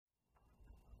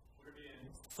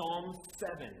Psalm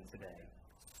 7 today.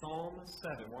 Psalm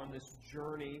 7. We're on this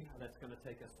journey that's going to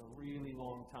take us a really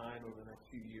long time over the next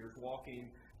few years, walking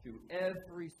through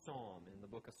every psalm in the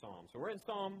book of Psalms. So we're in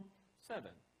Psalm 7.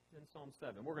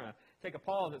 We're going to take a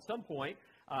pause at some point,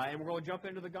 and we're going to jump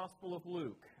into the Gospel of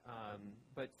Luke.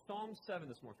 But Psalm 7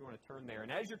 this morning, if you want to turn there.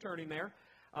 And as you're turning there,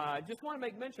 I just want to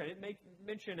make mention, I didn't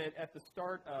mention it at the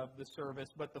start of the service,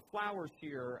 but the flowers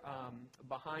here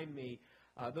behind me,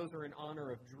 those are in honor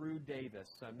of Drew Davis.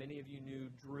 Many of you knew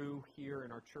Drew here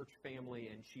in our church family,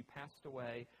 and she passed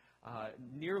away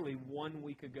nearly 1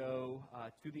 week ago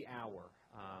to the hour.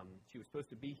 She was supposed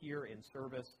to be here in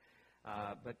service,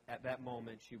 but at that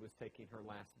moment she was taking her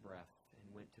last breath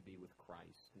and went to be with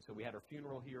Christ. And so we had her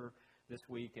funeral here this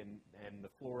week, and the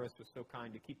florist was so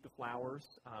kind to keep the flowers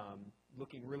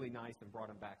looking really nice and brought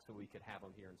them back so we could have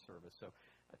them here in service. So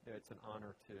it's an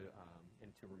honor to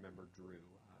and to remember Drew,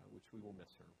 which we will miss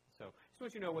her. So just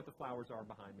want you to know what the flowers are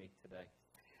behind me today.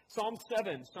 Psalm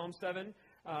 7.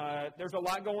 There's a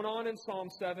lot going on in Psalm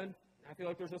 7. I feel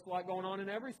like there's just a lot going on in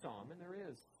every psalm, and there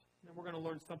is. And we're going to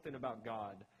learn something about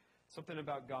God.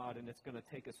 And it's going to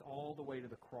take us all the way to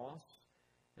the cross,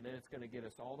 and then it's going to get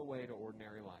us all the way to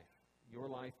ordinary life. Your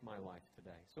life, my life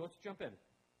today. So let's jump in.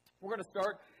 We're going to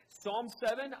start Psalm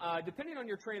 7. Depending on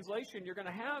your translation, you're going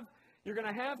to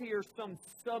have here some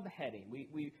subheading.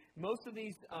 Most of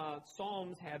these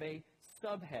psalms have a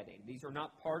subheading. These are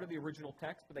not part of the original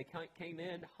text, but they came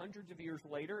in hundreds of years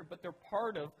later, but they're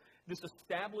part of this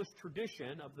established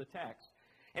tradition of the text.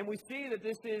 And we see that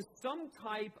this is some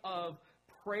type of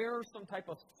prayer, some type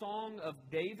of song of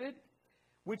David,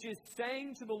 which is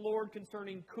saying to the Lord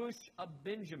concerning Cush, a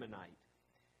Benjaminite.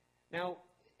 Now,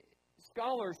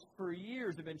 scholars for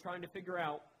years have been trying to figure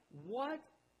out what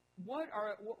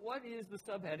is the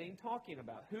subheading talking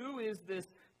about? Who is this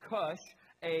Cush,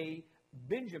 a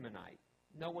Benjaminite?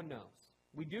 No one knows.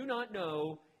 We do not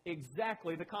know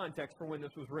exactly the context for when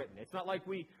this was written. It's not like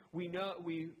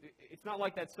it's not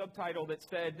like that subtitle that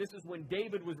said this is when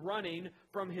David was running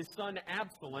from his son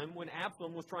Absalom, when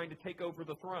Absalom was trying to take over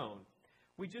the throne.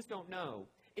 We just don't know.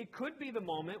 It could be the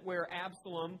moment where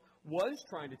Absalom was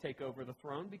trying to take over the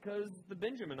throne because the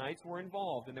Benjaminites were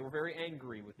involved and they were very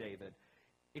angry with David.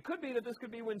 It could be that this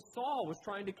could be when Saul was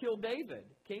trying to kill David.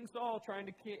 King Saul trying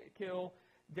to kill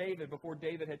David before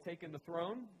David had taken the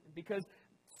throne because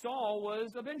Saul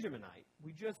was a Benjaminite.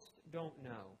 We just don't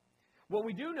know. What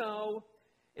we do know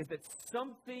is that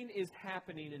something is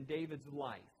happening in David's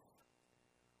life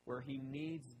where he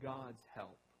needs God's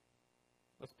help.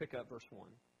 Let's pick up verse 1.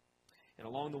 And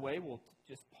along the way, we'll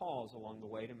just pause along the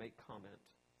way to make comment.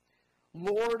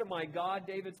 Lord, my God,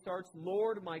 David starts,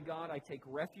 Lord, my God, I take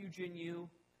refuge in you.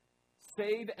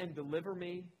 Save and deliver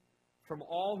me from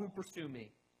all who pursue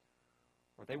me.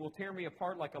 Or they will tear me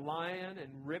apart like a lion and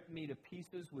rip me to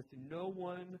pieces with no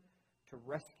one to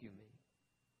rescue me.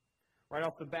 Right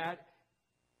off the bat,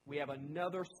 we have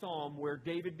another psalm where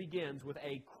David begins with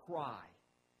a cry.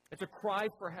 It's a cry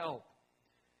for help.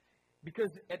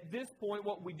 Because at this point,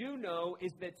 what we do know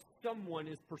is that someone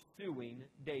is pursuing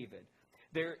David.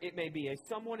 It may be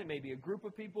it may be a group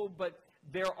of people, but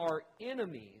there are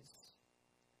enemies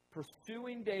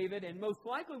pursuing David, and most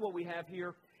likely what we have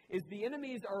here is the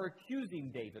enemies are accusing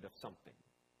David of something.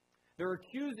 They're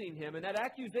accusing him, and that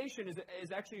accusation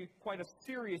is actually quite a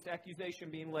serious accusation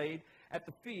being laid at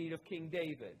the feet of King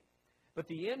David. But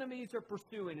the enemies are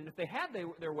pursuing, and if they had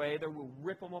their way, they will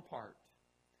rip them apart.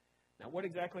 Now, what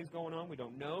exactly is going on, we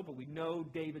don't know, but we know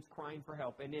David's crying for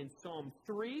help. And in Psalm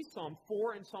 3, Psalm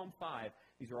 4, and Psalm 5,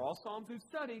 these are all Psalms we've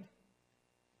studied,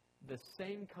 the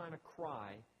same kind of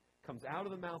cry comes out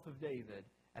of the mouth of David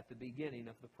at the beginning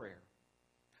of the prayer.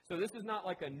 So this is not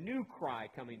like a new cry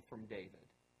coming from David.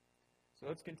 So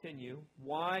let's continue.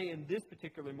 Why in this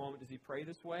particular moment does he pray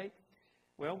this way?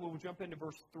 Well, we'll jump into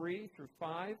verse 3 through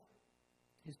 5.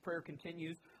 His prayer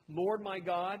continues, Lord my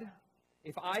God,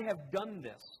 if I have done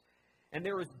this, and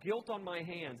there is guilt on my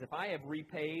hands, if I have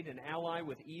repaid an ally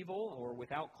with evil or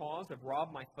without cause have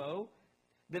robbed my foe,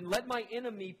 then let my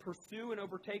enemy pursue and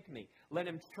overtake me. Let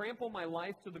him trample my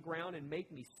life to the ground and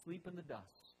make me sleep in the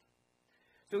dust.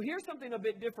 So here's something a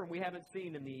bit different we haven't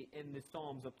seen in the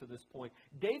Psalms up to this point.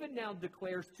 David now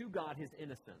declares to God his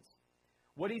innocence.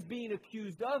 What he's being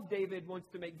accused of, David wants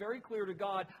to make very clear to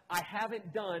God, I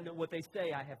haven't done what they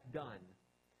say I have done.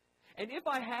 And if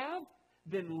I have,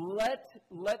 then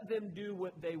let them do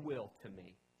what they will to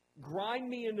me. Grind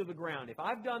me into the ground. If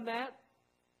I've done that,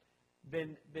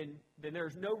 then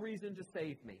there's no reason to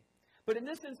save me. But in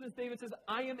this instance, David says,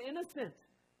 I am innocent.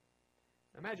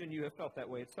 Imagine you have felt that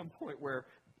way at some point where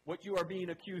what you are being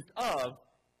accused of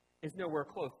is nowhere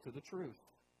close to the truth.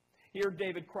 Here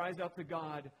David cries out to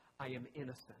God, I am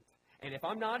innocent. And if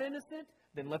I'm not innocent,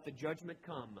 then let the judgment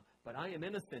come. But I am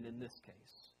innocent in this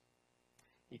case.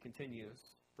 He continues,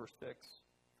 verse 6.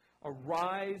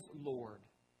 Arise, Lord,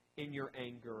 in your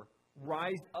anger.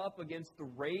 Rise up against the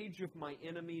rage of my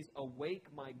enemies. Awake,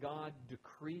 my God,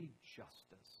 decree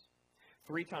justice.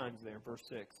 3 times there, verse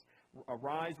 6.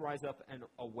 Arise, rise up, and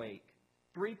awake.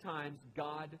 3 times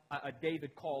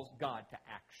David calls God to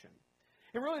action.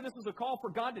 And really this is a call for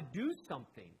God to do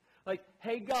something. Like,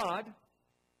 hey God,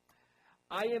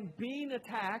 I am being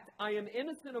attacked. I am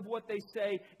innocent of what they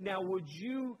say. Now would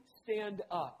you stand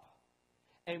up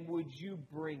and would you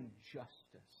bring justice?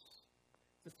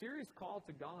 It's a serious call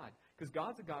to God because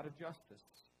God's a God of justice.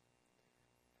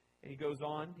 And he goes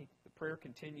on. The prayer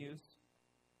continues.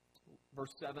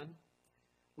 Verse 7.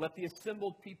 Let the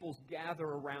assembled peoples gather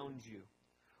around you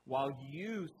while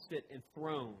you sit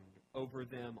enthroned over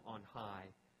them on high.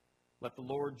 Let the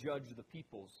Lord judge the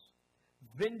peoples.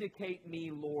 Vindicate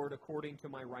me, Lord, according to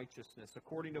my righteousness,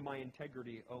 according to my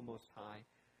integrity, O Most High.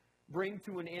 Bring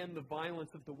to an end the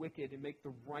violence of the wicked and make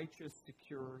the righteous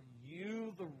secure.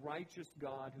 You, the righteous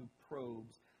God who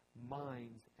probes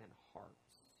minds and hearts.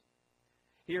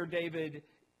 Here David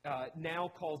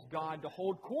now calls God to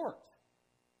hold court.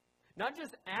 Not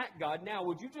just at God. Now,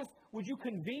 would you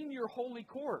convene your holy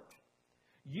court?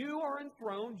 You are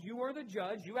enthroned. You are the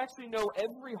judge. You actually know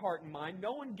every heart and mind.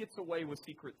 No one gets away with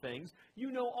secret things.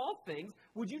 You know all things.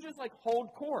 Would you just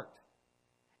hold court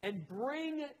and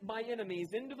bring my enemies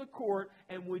into the court,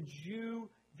 and would you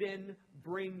then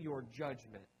bring your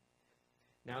judgment?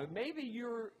 Now, maybe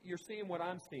you're seeing what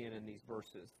I'm seeing in these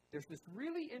verses. There's this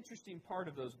really interesting part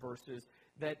of those verses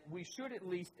that we should at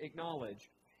least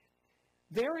acknowledge.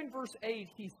 There in verse 8,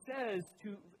 he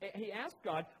asks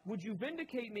God, would you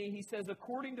vindicate me? He says,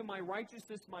 according to my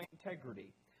righteousness, my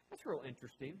integrity. That's real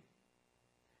interesting.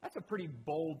 That's a pretty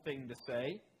bold thing to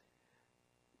say.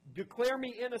 Declare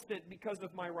me innocent because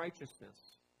of my righteousness.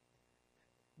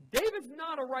 David's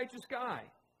not a righteous guy,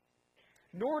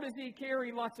 nor does he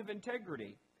carry lots of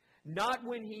integrity. Not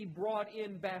when he brought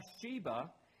in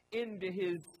Bathsheba into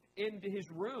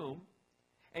his room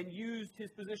and used his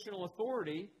positional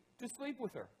authority to sleep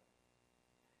with her.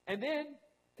 And then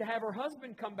to have her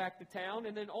husband come back to town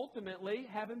and then ultimately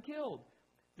have him killed.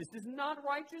 This is not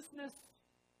righteousness.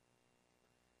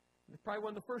 It's probably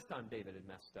one of the first time David had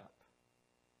messed up.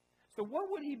 So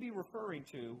what would he be referring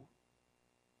to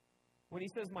when he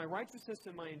says my righteousness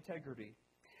and my integrity?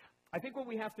 I think what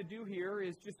we have to do here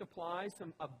is just apply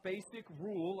a basic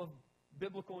rule of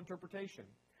biblical interpretation.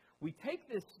 We take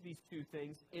these 2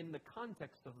 things in the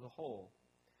context of the whole.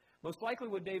 Most likely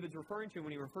what David's referring to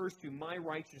when he refers to my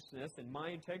righteousness and my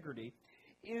integrity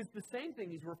is the same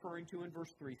thing he's referring to in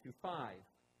verse 3 through 5.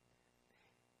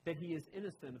 That he is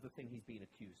innocent of the thing he's being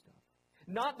accused of.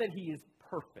 Not that he is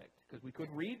perfect, because we could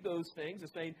read those things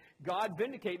as saying, God,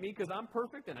 vindicate me because I'm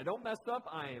perfect and I don't mess up.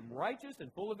 I am righteous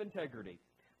and full of integrity.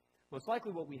 Most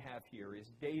likely what we have here is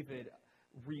David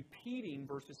repeating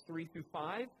verses 3 through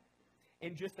 5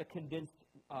 in just a condensed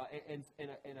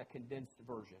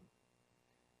version.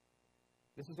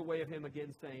 This is a way of him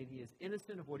again saying he is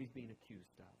innocent of what he's being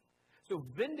accused of. So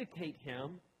vindicate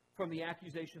him from the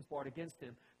accusations brought against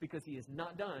him because he has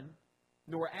not done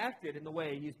nor acted in the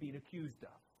way he is being accused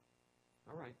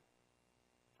of. All right.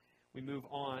 We move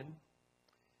on.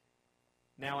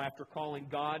 Now after calling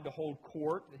God to hold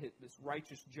court, this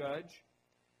righteous judge,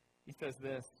 he says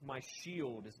this, my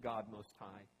shield is God Most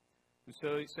High, who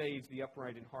saves the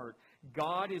upright in heart.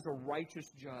 God is a righteous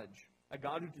judge, a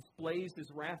God who displays his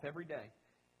wrath every day.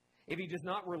 If he does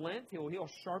not relent, he'll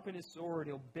sharpen his sword.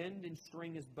 He'll bend and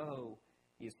string his bow.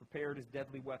 He has prepared his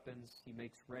deadly weapons. He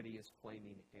makes ready his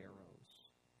flaming arrows.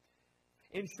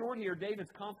 In short here,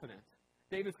 David's confident.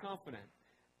 David's confident.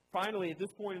 Finally, at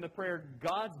this point in the prayer,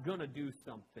 God's going to do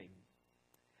something.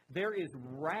 There is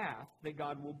wrath that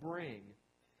God will bring.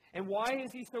 And why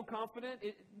is he so confident?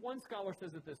 One scholar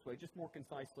says it this way, just more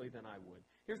concisely than I would.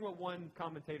 Here's what one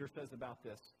commentator says about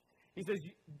this. He says,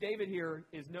 David here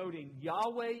is noting,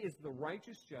 Yahweh is the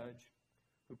righteous judge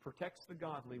who protects the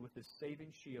godly with his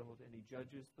saving shield, and he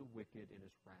judges the wicked in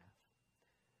his wrath.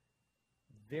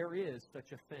 There is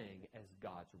such a thing as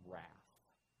God's wrath.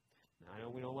 Now, I know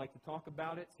we don't like to talk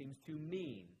about it. Seems too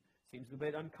mean. Seems a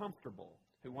bit uncomfortable.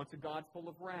 Who wants a God full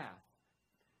of wrath?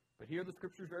 But here the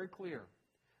Scripture is very clear.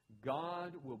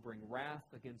 God will bring wrath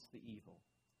against the evil.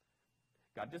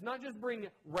 God does not just bring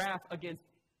wrath against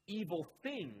evil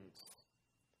things,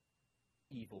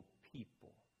 evil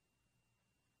people.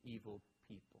 Evil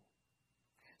people.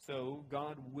 So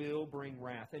God will bring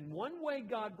wrath. And one way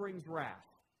God brings wrath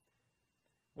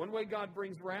One way God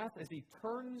brings wrath is He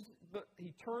turns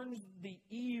the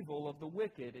evil of the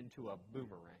wicked into a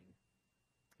boomerang.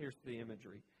 Here's the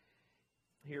imagery.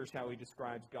 Here's how He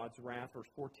describes God's wrath, verse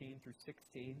 14 through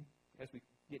 16, as we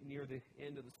get near the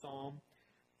end of the psalm.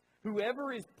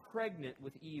 Whoever is pregnant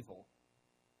with evil,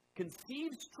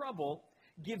 conceives trouble,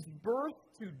 gives birth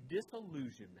to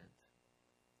disillusionment.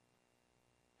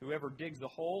 Whoever digs a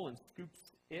hole and scoops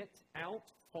it out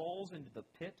falls into the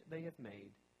pit they have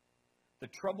made. The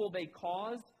trouble they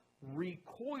cause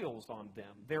recoils on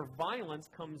them. Their violence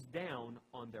comes down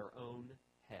on their own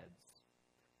heads.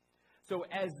 So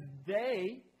as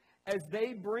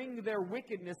they bring their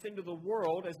wickedness into the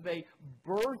world, as they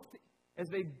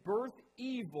birth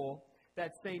evil,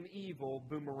 that same evil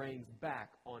boomerangs back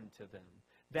onto them.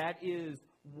 That is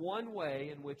one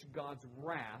way in which God's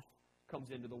wrath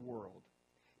comes into the world.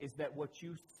 Is that what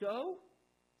you sow,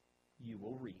 you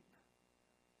will reap.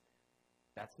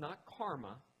 That's not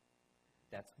karma.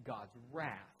 That's God's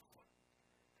wrath.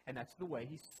 And that's the way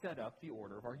He set up the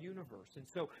order of our universe. And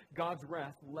so God's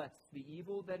wrath lets the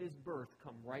evil that is birthed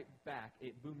come right back.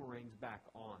 It boomerangs back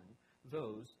on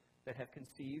those that have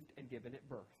conceived and given it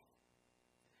birth.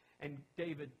 And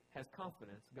David has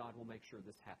confidence God will make sure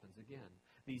this happens again.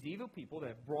 These evil people that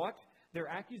have brought their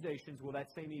accusations, well,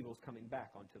 that same evil is coming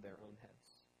back onto their own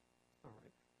heads. All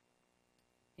right.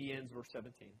 He ends verse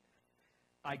 17.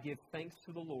 I give thanks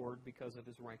to the Lord because of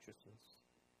His righteousness.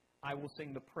 I will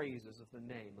sing the praises of the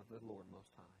name of the Lord Most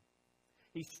High.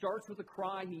 He starts with a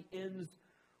cry. He ends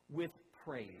with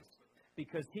praise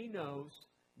because he knows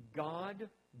God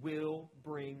will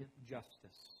bring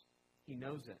justice. He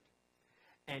knows it.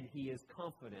 And he is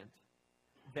confident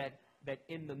that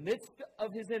in the midst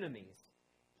of his enemies,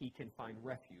 he can find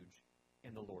refuge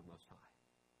in the Lord Most High.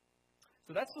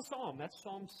 So that's the psalm. That's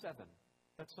Psalm 7.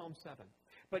 That's Psalm 7.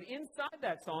 But inside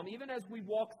that psalm, even as we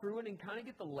walk through it and kind of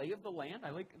get the lay of the land,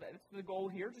 that's the goal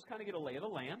here, just kind of get a lay of the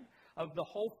land of the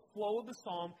whole flow of the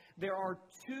psalm, there are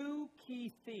two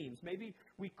key themes. Maybe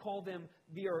we call them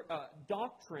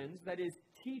doctrines, that is,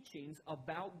 teachings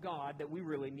about God that we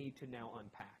really need to now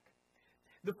unpack.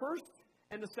 The first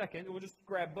and the second, we'll just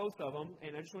grab both of them,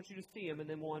 and I just want you to see them, and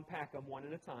then we'll unpack them one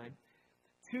at a time.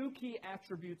 Two key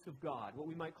attributes of God, what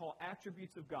we might call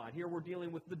attributes of God. Here we're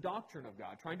dealing with the doctrine of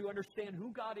God, trying to understand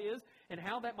who God is and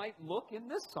how that might look in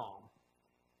this psalm.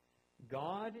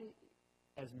 God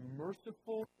as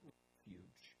merciful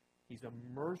refuge. He's a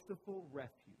merciful refuge.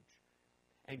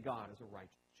 And God is a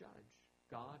righteous judge.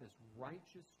 God is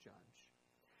righteous judge.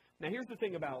 Now here's the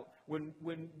thing about when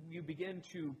you begin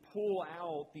to pull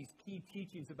out these key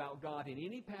teachings about God in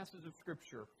any passage of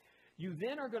Scripture, you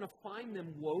then are going to find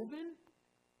them woven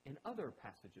in other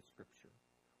passages of Scripture.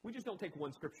 We just don't take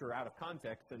one Scripture out of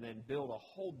context and then build a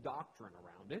whole doctrine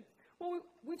around it. Well,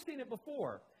 we've seen it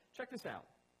before. Check this out.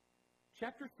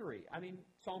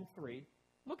 Psalm 3.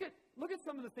 Look at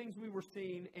some of the things we were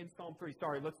seeing in Psalm 3.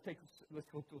 Sorry, we'll take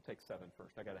 7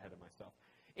 first. I got ahead of myself.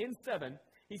 In 7,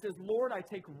 he says, Lord, I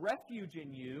take refuge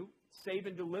in you. Save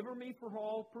and deliver me, for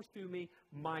all pursue me.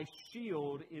 My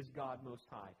shield is God Most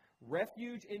High.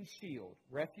 Refuge and shield.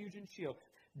 Refuge and shield.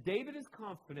 David is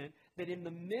confident that in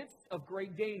the midst of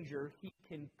great danger, he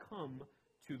can come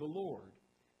to the Lord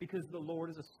because the Lord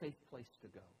is a safe place to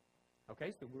go.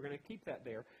 Okay, so we're going to keep that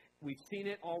there. We've seen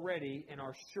it already in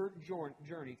our short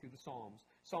journey through the Psalms.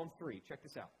 Psalm 3, check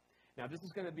this out. Now, this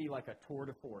is going to be like a tour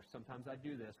de force. Sometimes I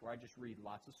do this where I just read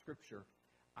lots of Scripture.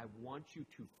 I want you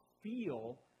to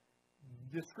feel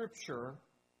the Scripture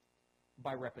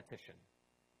by repetition.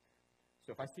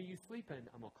 So if I see you sleeping,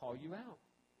 I'm going to call you out.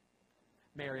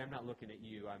 Mary, I'm not looking at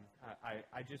you. I'm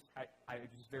just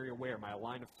very aware. My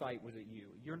line of sight was at you.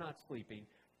 You're not sleeping.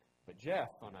 But Jeff,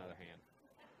 on the other hand,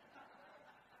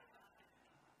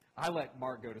 I let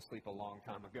Mark go to sleep a long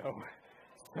time ago.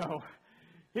 So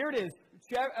here it is.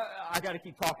 I got to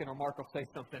keep talking or Mark will say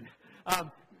something.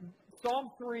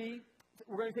 Psalm 3,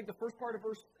 we're going to take the first part of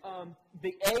verse,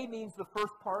 the A means the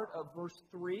first part of verse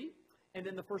 3, and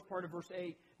then the first part of verse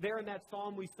 8. There in that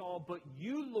psalm we saw, but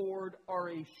you, Lord, are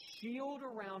a shield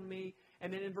around me.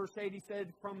 And then in verse 8 he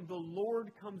said, from the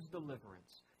Lord comes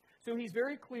deliverance. So he's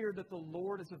very clear that the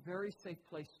Lord is a very safe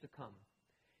place to come.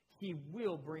 He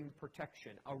will bring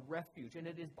protection, a refuge, and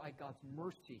it is by God's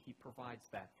mercy He provides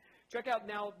that. Check out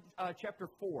now chapter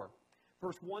 4,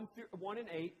 verse 1 and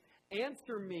 8.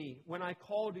 Answer me when I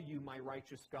call to you, my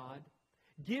righteous God.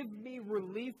 Give me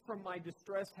relief from my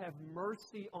distress. Have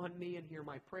mercy on me and hear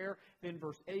my prayer. Then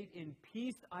verse 8, in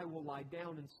peace I will lie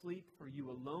down and sleep, for you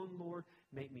alone, Lord,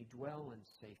 make me dwell in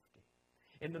safety.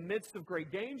 In the midst of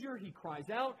great danger, he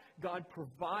cries out, God,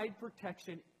 provide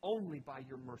protection only by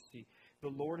your mercy. The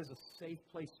Lord is a safe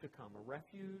place to come, a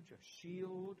refuge, a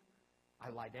shield. I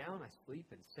lie down, I sleep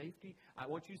in safety. I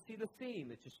want you to see the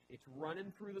theme. It's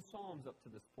running through the Psalms up to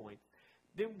this point.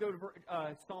 Then we go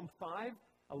to Psalm 5,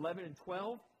 11 and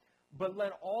 12. But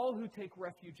let all who take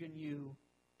refuge in you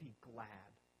be glad.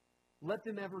 Let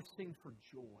them ever sing for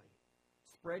joy.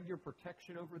 Spread your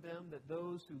protection over them, that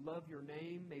those who love your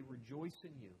name may rejoice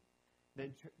in you.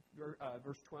 Then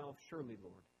verse 12, surely,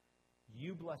 Lord,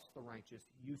 you bless the righteous.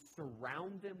 You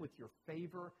surround them with your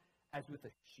favor as with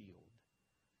a shield.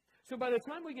 So by the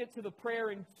time we get to the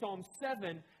prayer in Psalm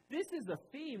 7, this is a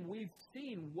theme we've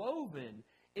seen woven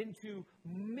into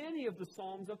many of the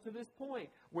Psalms up to this point,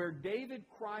 where David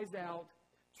cries out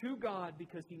to God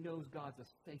because he knows God's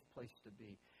a safe place to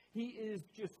be. He is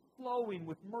just flowing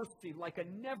with mercy like a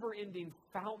never-ending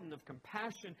fountain of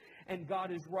compassion, and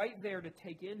God is right there to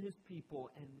take in his people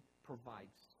and provide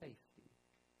safety.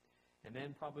 And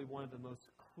then probably one of the most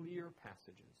clear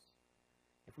passages,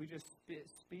 if we just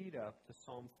speed up to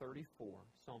Psalm 34.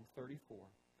 Psalm 34.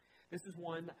 This is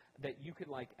one that you could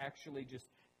actually just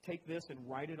take this and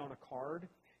write it on a card.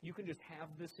 You can just have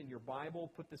this in your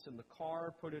Bible, put this in the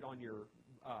car, put it on your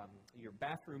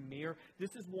bathroom mirror.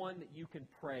 This is one that you can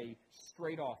pray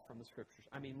straight off from the Scriptures.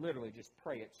 I mean, literally just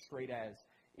pray it straight as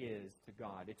is to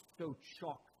God. It's so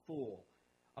chock full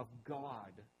of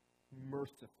God,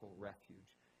 merciful refuge.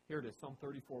 Here it is, Psalm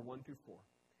 34, 1 through 4.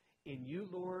 In you,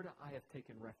 Lord, I have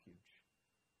taken refuge.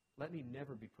 Let me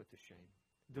never be put to shame.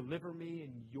 Deliver me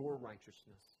in your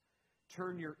righteousness.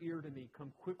 Turn your ear to me.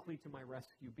 Come quickly to my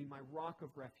rescue. Be my rock of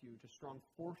refuge, a strong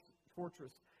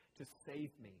fortress to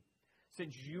save me.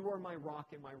 Since you are my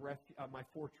rock and my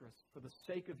fortress, for the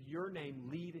sake of your name,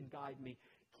 lead and guide me.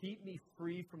 Keep me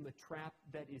free from the trap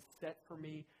that is set for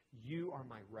me. You are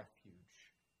my refuge.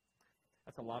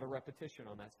 That's a lot of repetition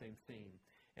on that same theme.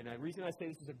 And the reason I say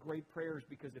this is a great prayer is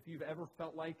because if you've ever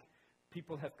felt like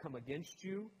people have come against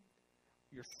you,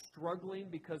 you're struggling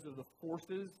because of the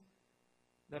forces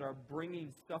that are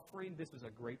bringing suffering, this is a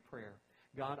great prayer.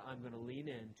 God, I'm going to lean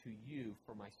in to you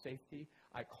for my safety.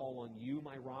 I call on you,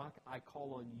 my rock. I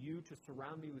call on you to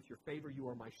surround me with your favor. You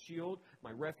are my shield,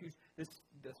 my refuge. The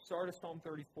start of Psalm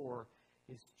 34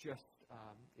 is just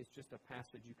a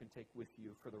passage you can take with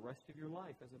you for the rest of your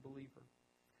life as a believer.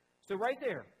 So right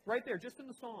there, just in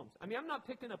the Psalms. I mean, I'm not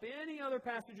picking up any other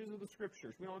passages of the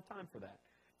Scriptures. We don't have time for that.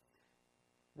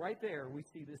 Right there, we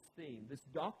see this theme, this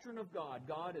doctrine of God.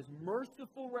 God is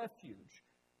merciful refuge.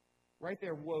 Right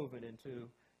there woven into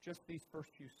just these first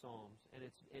few Psalms. And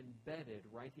it's embedded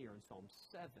right here in Psalm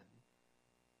 7,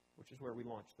 which is where we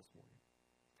launched this morning.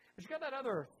 But you got that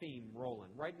other theme rolling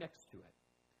right next to it.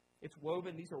 It's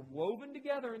woven, these are woven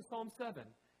together in Psalm 7.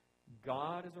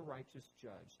 God is a righteous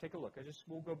judge. Take a look.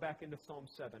 We'll go back into Psalm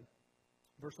 7,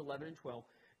 verse 11 and 12.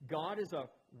 God is a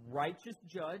righteous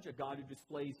judge, a God who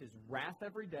displays his wrath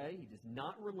every day. He does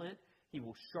not relent. He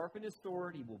will sharpen his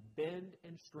sword. He will bend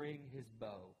and string his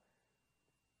bow.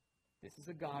 This is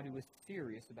a God who is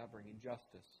serious about bringing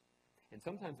justice. And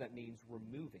sometimes that means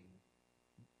removing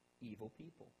evil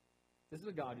people. This is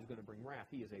a God who's going to bring wrath.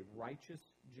 He is a righteous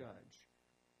judge.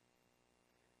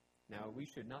 Now, we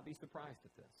should not be surprised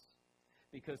at this,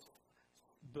 because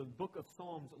the book of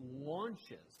Psalms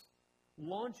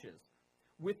launches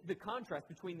with the contrast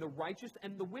between the righteous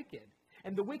and the wicked.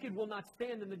 And the wicked will not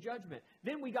stand in the judgment.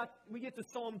 Then we get to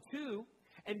Psalm 2,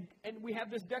 and we have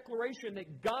this declaration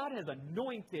that God has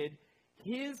anointed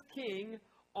his king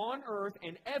on earth,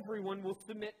 and everyone will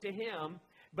submit to him.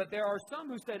 But there are some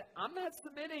who said, I'm not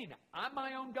submitting. I'm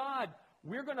my own God.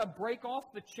 We're going to break off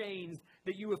the chains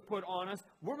that you have put on us.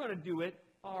 We're going to do it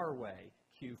our way.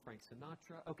 Cue Frank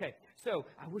Sinatra. Okay, so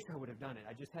I wish I would have done it.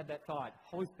 I just had that thought.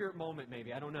 Holy Spirit moment,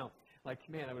 maybe. I don't know.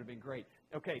 Man, that would have been great.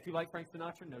 Okay, if you like Frank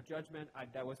Sinatra, no judgment.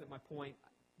 That wasn't my point.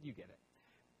 You get it.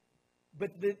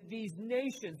 But these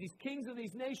nations, these kings of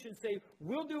these nations say,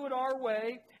 we'll do it our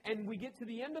way. And we get to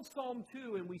the end of Psalm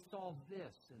 2, and we saw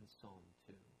this in Psalm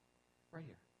 2. Right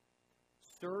here.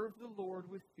 Serve the Lord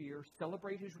with fear.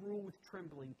 Celebrate his rule with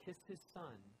trembling. Kiss his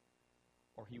son,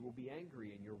 or he will be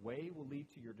angry, and your way will lead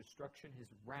to your destruction. His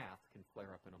wrath can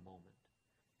flare up in a moment.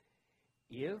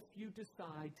 If you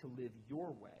decide to live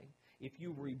your way, if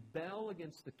you rebel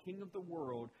against the king of the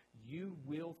world, you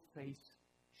will face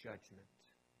judgment.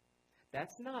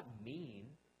 That's not mean.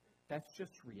 That's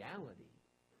just reality.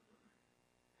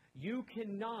 You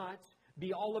cannot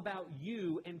be all about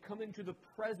you and come into the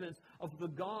presence of the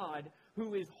God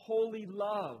who is holy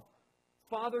love.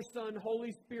 Father, Son,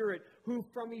 Holy Spirit, who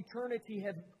from eternity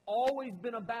have always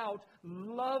been about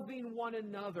loving one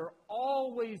another,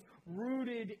 always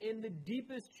rooted in the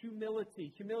deepest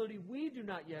humility. Humility we do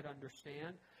not yet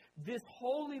understand, This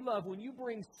holy love, when you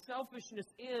bring selfishness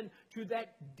in to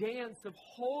that dance of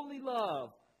holy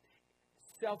love,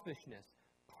 selfishness,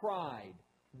 pride,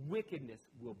 wickedness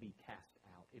will be cast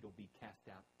out. It'll be cast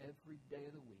out every day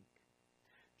of the week.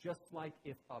 Just like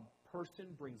if a person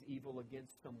brings evil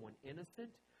against someone innocent,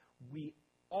 we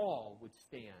all would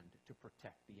stand to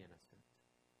protect the innocent.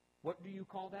 What do you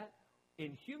call that?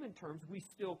 In human terms, we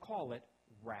still call it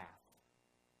wrath.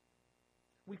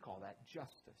 We call that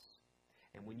justice.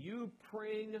 And when you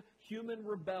bring human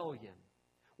rebellion,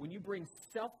 when you bring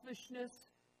selfishness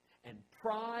and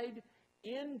pride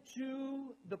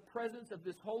into the presence of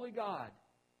this holy God,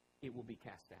 it will be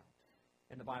cast out.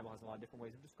 And the Bible has a lot of different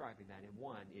ways of describing that. And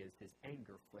one is his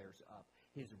anger flares up.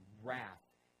 His wrath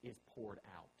is poured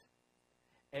out.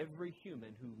 Every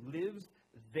human who lives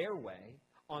their way,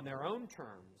 on their own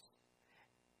terms,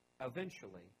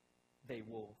 eventually they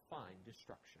will find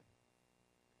destruction.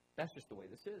 That's just the way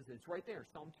this is. It's right there,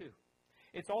 Psalm 2.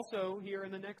 It's also here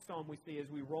in the next psalm we see as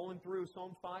we rolling through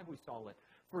Psalm 5 we saw it.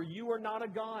 For you are not a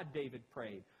God, David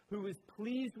prayed, who is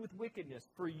pleased with wickedness.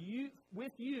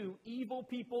 With you, evil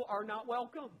people are not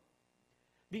welcome.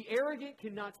 The arrogant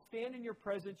cannot stand in your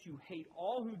presence. You hate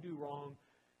all who do wrong.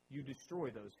 You destroy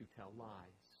those who tell lies.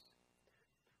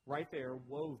 Right there,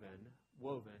 woven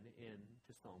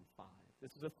into Psalm 5.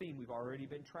 This is a theme we've already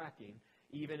been tracking,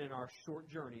 even in our short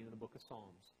journey in the book of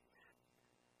Psalms.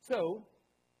 So,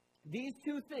 these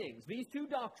two things, these two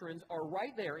doctrines are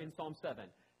right there in Psalm 7.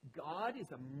 God is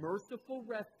a merciful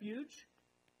refuge,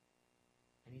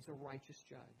 and He's a righteous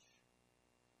judge.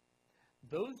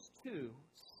 Those two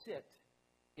sit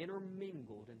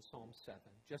intermingled in Psalm 7,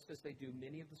 just as they do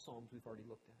many of the Psalms we've already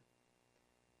looked at.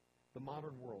 The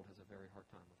modern world has a very hard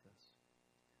time with this.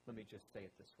 Let me just say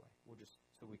it this way,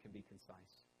 so we can be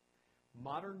concise.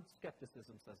 Modern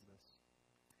skepticism says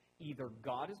this: either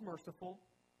God is merciful,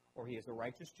 or He is a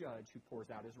righteous judge who pours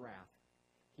out His wrath.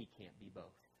 He can't be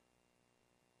both.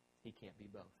 He can't be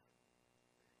both.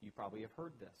 You probably have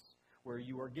heard this, where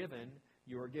you are giving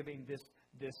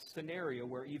this scenario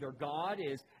where either God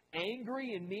is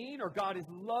angry and mean, or God is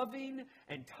loving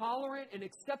and tolerant and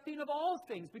accepting of all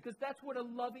things, because that's what a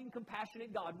loving,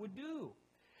 compassionate God would do.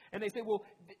 And they say, well,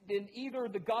 then either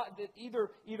God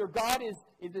is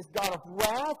this God of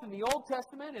wrath in the Old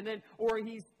Testament, or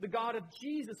He's the God of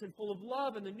Jesus and full of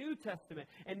love in the New Testament.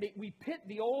 And we pit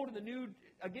the Old and the New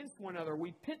against one another.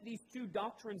 We pit these two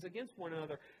doctrines against one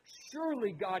another.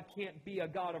 Surely God can't be a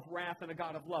God of wrath and a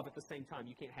God of love at the same time.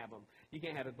 You can't have them. You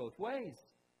can't have it both ways.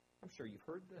 I'm sure you've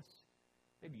heard this.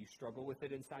 Maybe you struggle with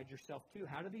it inside yourself too.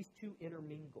 How do these two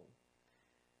intermingle?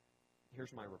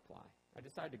 Here's my reply. I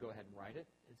decided to go ahead and write it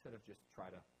instead of just try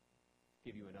to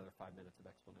give you another 5 minutes of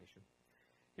explanation.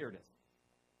 Here it is.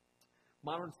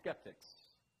 Modern skeptics,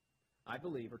 I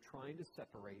believe, are trying to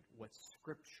separate what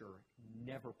Scripture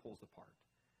never pulls apart.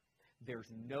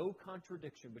 There's no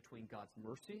contradiction between God's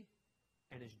mercy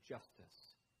and His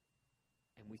justice.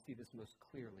 And we see this most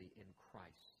clearly in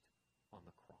Christ on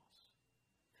the cross.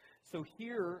 So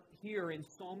here in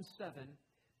Psalm 7,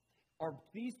 are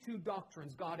these two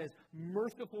doctrines: God as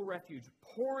merciful refuge,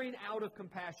 pouring out of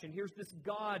compassion. Here's this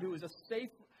God who is a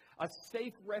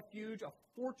safe refuge, a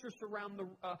fortress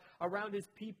around His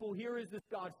people. Here is this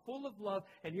God full of love,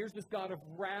 and here's this God of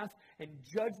wrath and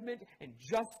judgment and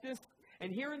justice.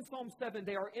 And here in Psalm 7,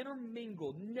 they are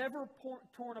intermingled, never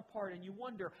torn apart. And you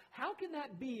wonder, how can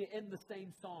that be in the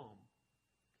same psalm?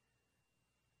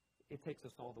 It takes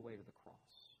us all the way to the cross.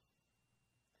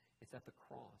 It's at the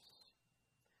cross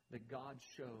that God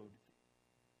showed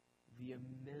the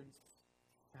immense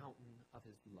fountain of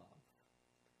His love,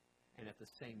 and at the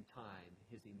same time,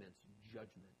 His immense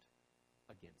judgment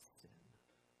against sin.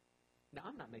 Now,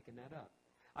 I'm not making that up.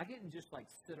 I didn't just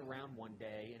sit around one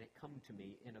day and it come to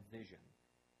me in a vision.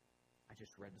 I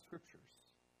just read the Scriptures.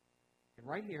 And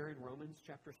right here in Romans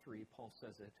chapter 3, Paul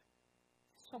says it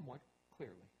somewhat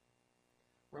clearly.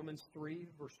 Romans 3,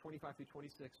 verse 25 through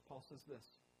 26, Paul says this: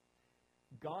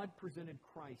 God presented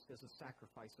Christ as a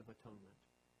sacrifice of atonement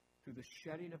through the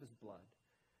shedding of His blood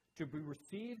to be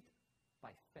received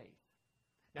by faith.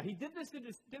 Now, He did this to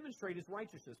demonstrate His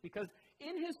righteousness, because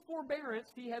in His forbearance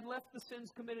He had left the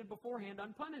sins committed beforehand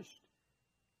unpunished.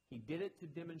 He did it to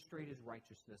demonstrate His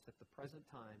righteousness at the present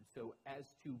time, so as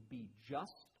to be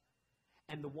just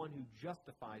and the one who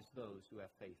justifies those who have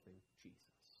faith in Jesus.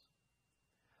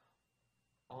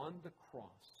 On the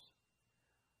cross,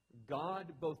 God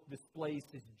both displays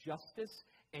His justice,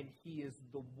 and He is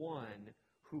the one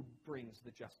who brings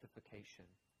the justification.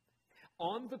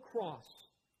 On the cross,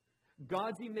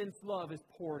 God's immense love is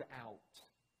poured out.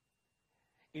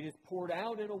 It is poured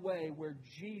out in a way where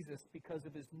Jesus, because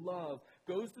of his love,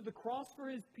 goes to the cross for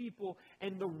his people,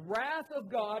 and the wrath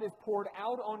of God is poured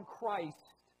out on Christ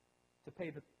to pay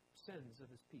the sins of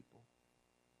his people.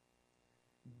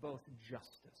 Both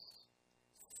justice.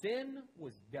 Sin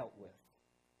was dealt with.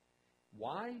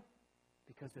 Why?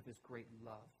 Because of his great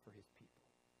love for his people.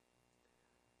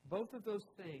 Both of those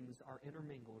things are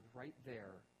intermingled right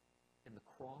there in the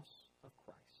cross of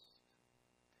Christ.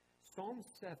 Psalm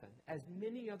 7, as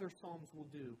many other psalms will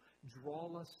do,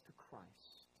 draw us to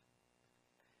Christ.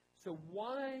 So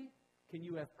why can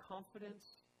you have confidence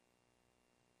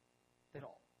that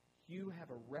you have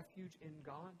a refuge in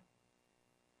God?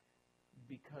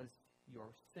 Because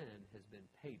your sin has been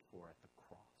paid for at the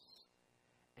cross.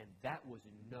 And that was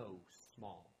no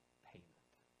small payment.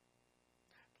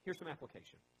 Here's some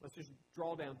application. Let's just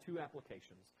draw down 2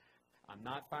 applications. I'm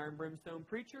not fire and brimstone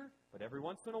preacher, but every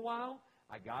once in a while,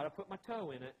 I got to put my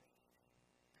toe in it.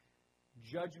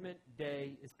 Judgment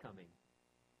Day is coming.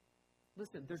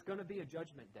 Listen, there's going to be a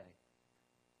judgment day.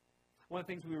 One of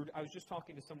the things I was just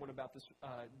talking to someone about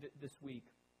this week.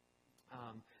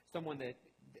 Someone that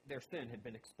their sin had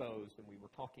been exposed, and we were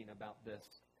talking about this.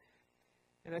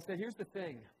 And I said, here's the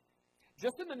thing.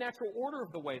 Just in the natural order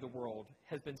of the way the world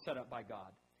has been set up by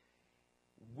God,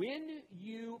 when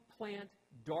you plant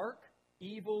dark,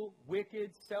 evil,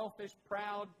 wicked, selfish,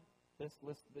 proud, this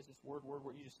is word,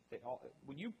 you just,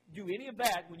 when you do any of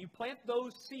that, when you plant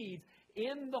those seeds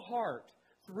in the heart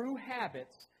through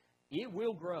habits, it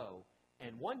will grow,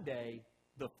 and one day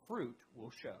the fruit will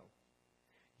show.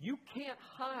 You can't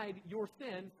hide your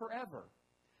sin forever.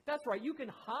 That's right, you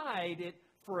can hide it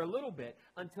for a little bit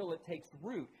until it takes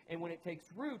root, and when it takes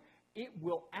root, it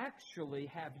will actually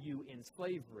have you in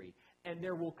slavery, and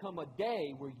there will come a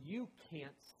day where you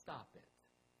can't stop it.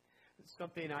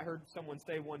 Something I heard someone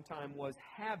say one time was,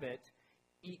 habit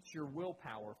eats your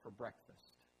willpower for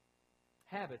breakfast.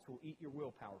 Habits will eat your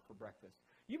willpower for breakfast.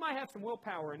 You might have some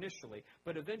willpower initially,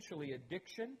 but eventually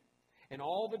addiction and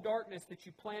all the darkness that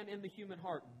you plant in the human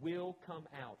heart will come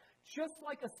out. Just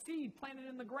like a seed planted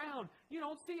in the ground. You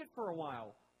don't see it for a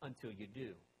while until you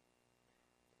do.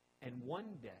 And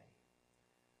one day,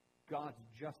 God's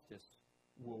justice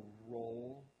will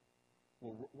roll.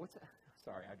 What's that?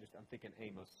 Sorry, I'm thinking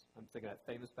Amos. I'm thinking that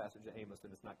famous passage of Amos,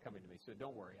 and it's not coming to me. So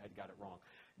don't worry, I got it wrong.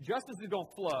 Justice is going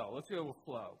to flow. Let's go with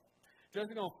flow. Justice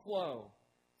is going to flow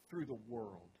through the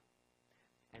world.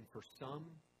 And for some,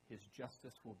 his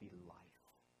justice will be life.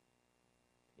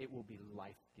 It will be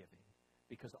life-giving.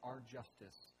 Because our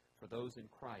justice, for those in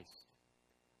Christ,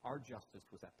 our justice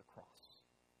was at the cross.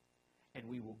 And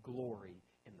we will glory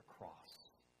in the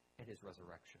cross and his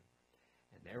resurrection.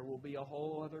 And there will be a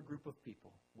whole other group of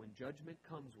people when judgment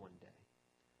comes one day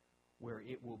where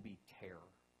it will be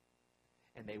terror.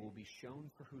 And they will be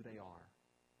shown for who they are.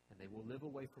 And they will live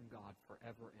away from God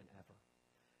forever and ever.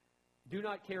 Do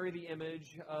not carry the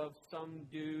image of some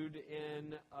dude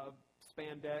in a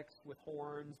spandex with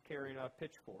horns carrying a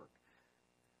pitchfork.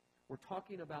 We're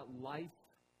talking about life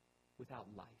without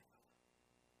life.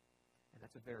 And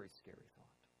that's a very scary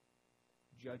thought.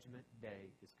 Judgment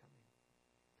Day is coming.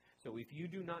 So if you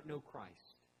do not know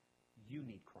Christ, you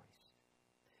need Christ.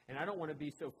 And I don't want to be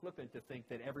so flippant to think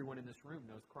that everyone in this room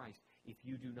knows Christ. If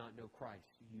you do not know Christ,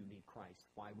 you need Christ.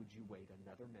 Why would you wait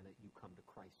another minute? You come to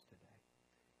Christ today.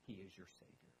 He is your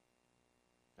Savior.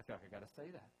 I feel like I got to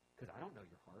say that because I don't know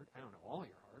your heart. I don't know all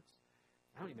your hearts.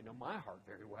 I don't even know my heart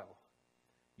very well.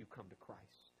 You come to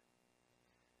Christ.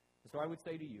 So I would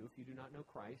say to you, if you do not know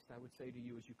Christ, I would say to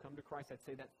you, as you come to Christ, I'd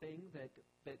say that thing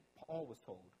that Paul was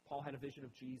told. Paul had a vision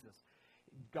of Jesus.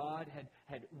 God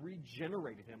had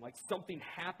regenerated him. Like something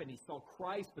happened. He saw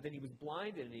Christ, but then he was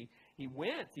blinded, and he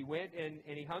went. He went and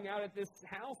he hung out at this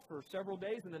house for several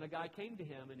days, and then a guy came to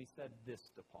him, and he said this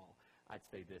to Paul. I'd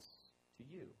say this to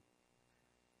you.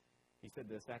 He said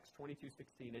this, Acts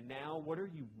 22:16, and now what are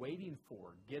you waiting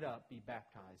for? Get up, be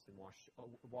baptized, and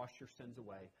wash your sins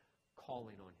away,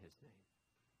 calling on his name.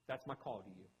 That's my call to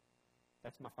you.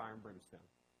 That's my fire and brimstone.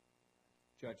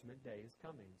 Judgment Day is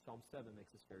coming. Psalm 7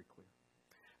 makes this very clear.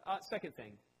 Second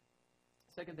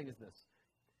thing is this.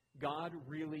 God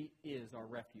really is our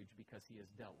refuge because he has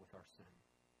dealt with our sin.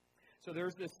 So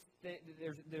there's this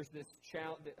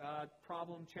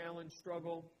problem, challenge,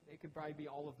 struggle. It could probably be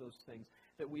all of those things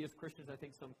that we as Christians, I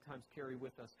think, sometimes carry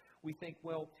with us. We think,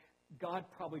 well, God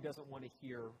probably doesn't want to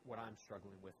hear what I'm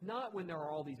struggling with. Not when there are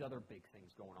all these other big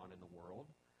things going on in the world.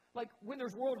 Like, when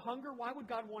there's world hunger, why would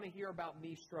God want to hear about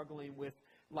me struggling with,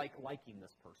 liking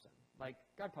this person?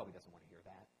 God probably doesn't want to hear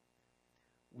that.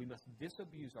 We must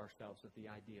disabuse ourselves of the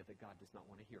idea that God does not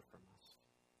want to hear from us.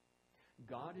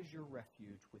 God is your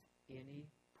refuge with any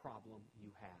problem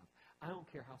you have. I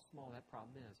don't care how small that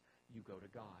problem is. You go to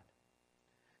God.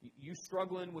 You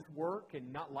struggling with work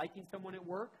and not liking someone at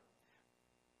work,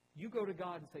 you go to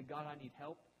God and say, God, I need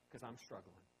help because I'm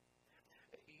struggling.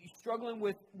 You struggling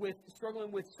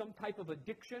with some type of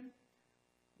addiction,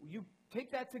 you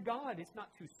take that to God. It's not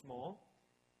too small.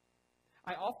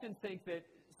 I often think that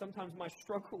sometimes my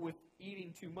struggle with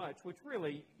eating too much, which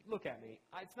really, look at me,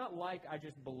 it's not like I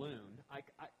just ballooned.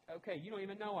 Okay, you don't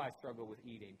even know I struggle with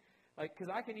eating. Because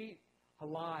I can eat a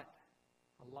lot.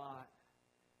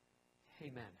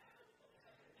 Amen.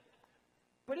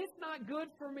 But it's not good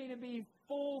for me to be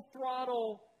full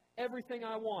throttle everything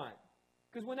I want.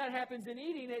 Because when that happens in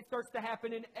eating, it starts to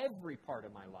happen in every part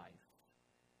of my life.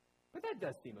 But that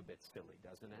does seem a bit silly,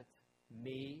 doesn't it?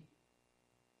 Me,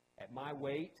 at my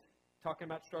weight, talking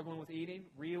about struggling with eating?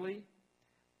 Really?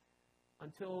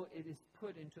 Until it is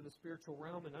put into the spiritual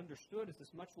realm and understood as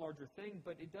this much larger thing,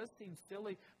 but it does seem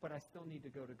silly, but I still need to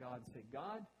go to God and say,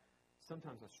 God,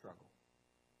 sometimes I struggle.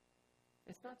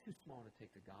 It's not too small to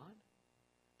take to God.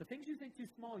 The things you think too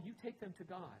small, you take them to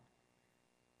God.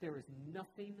 There is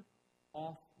nothing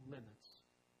off limits.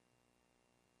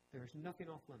 There is nothing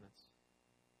off limits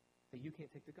that you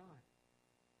can't take to God.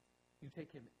 You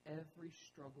take Him every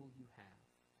struggle you have.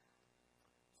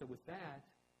 So with that,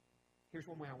 here's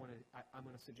one way I'm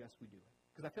going to suggest we do it.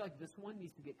 Because I feel like this one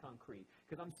needs to get concrete.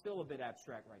 Because I'm still a bit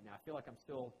abstract right now. I feel like I'm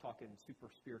still talking super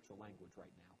spiritual language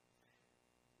right now.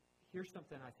 Here's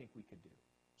something I think we could do.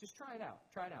 Just try it out.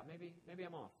 Try it out. Maybe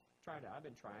I'm off. Try it out. I've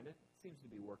been trying it. It seems to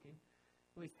be working.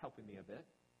 At least helping me a bit.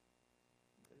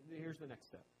 Here's the next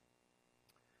step.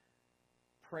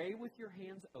 Pray with your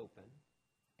hands open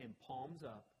and palms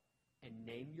up and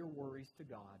name your worries to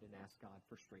God and ask God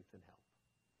for strength and help.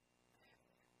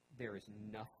 There is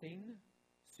nothing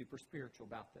super spiritual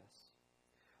about this.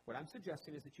 What I'm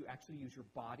suggesting is that you actually use your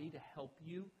body to help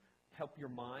your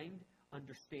mind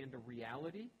understand a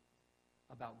reality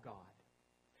about God.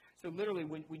 So literally,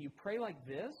 when you pray like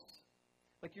this,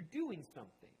 like you're doing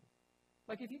something.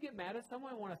 Like if you get mad at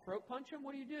someone and want to throat punch them,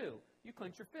 what do? You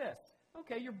clench your fist.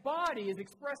 Okay, your body is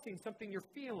expressing something you're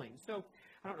feeling. So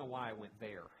I don't know why I went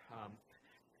there,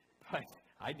 but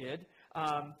I did.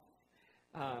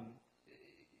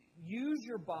 Use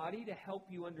your body to help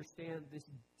you understand this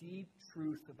deep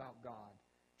truth about God.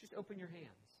 Just open your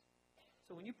hands.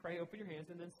 So when you pray, open your hands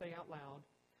and then say out loud,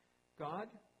 God,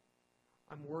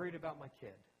 I'm worried about my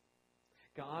kid.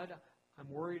 God, I'm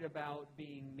worried about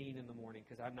being mean in the morning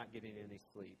because I'm not getting any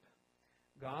sleep.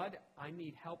 God, I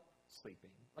need help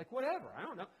sleeping. Like whatever, I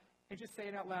don't know. And just say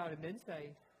it out loud and then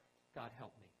say, God,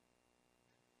 help me.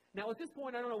 Now at this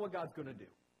point, I don't know what God's going to do.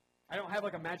 I don't have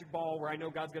like a magic ball where I know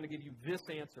God's going to give you this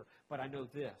answer, but I know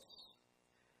this.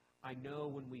 I know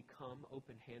when we come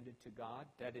open-handed to God,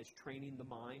 that is training the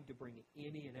mind to bring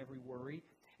any and every worry,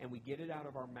 and we get it out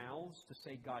of our mouths to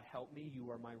say, God, help me, you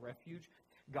are my refuge.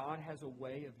 God has a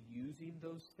way of using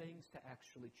those things to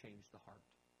actually change the heart.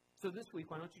 So this week,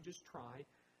 why don't you just try,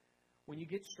 when you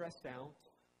get stressed out,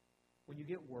 when you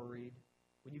get worried,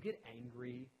 when you get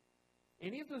angry,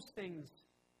 any of those things,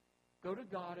 go to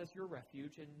God as your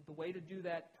refuge, and the way to do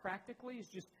that practically is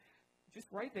just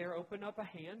right there, open up a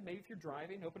hand. Maybe if you're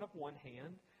driving, open up one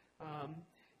hand.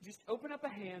 Just open up a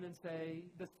hand and say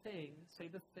the thing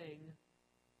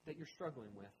that you're struggling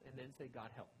with, and then say, God,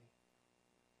 help me.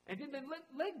 And then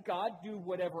let God do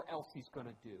whatever else He's going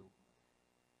to do.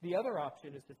 The other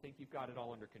option is to think you've got it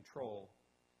all under control,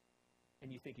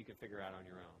 and you think you can figure it out on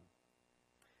your own.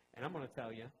 And I'm going to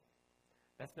tell you,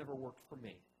 that's never worked for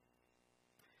me.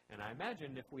 And I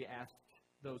imagine if we asked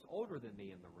those older than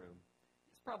me in the room,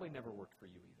 it's probably never worked for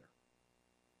you either.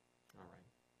 All right,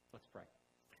 let's pray.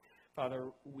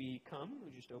 Father, we come,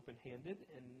 we're just open-handed,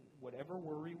 and whatever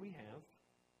worry we have,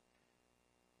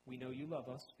 we know you love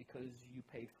us because you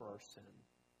paid for our sin.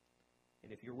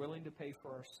 And if you're willing to pay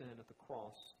for our sin at the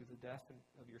cross through the death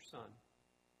of your Son,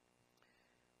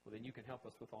 well, then you can help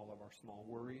us with all of our small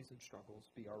worries and struggles,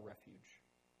 be our refuge,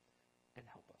 and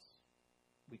help us.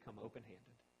 We come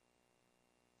open-handed.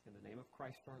 In the name of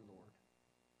Christ our Lord,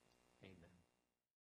 amen.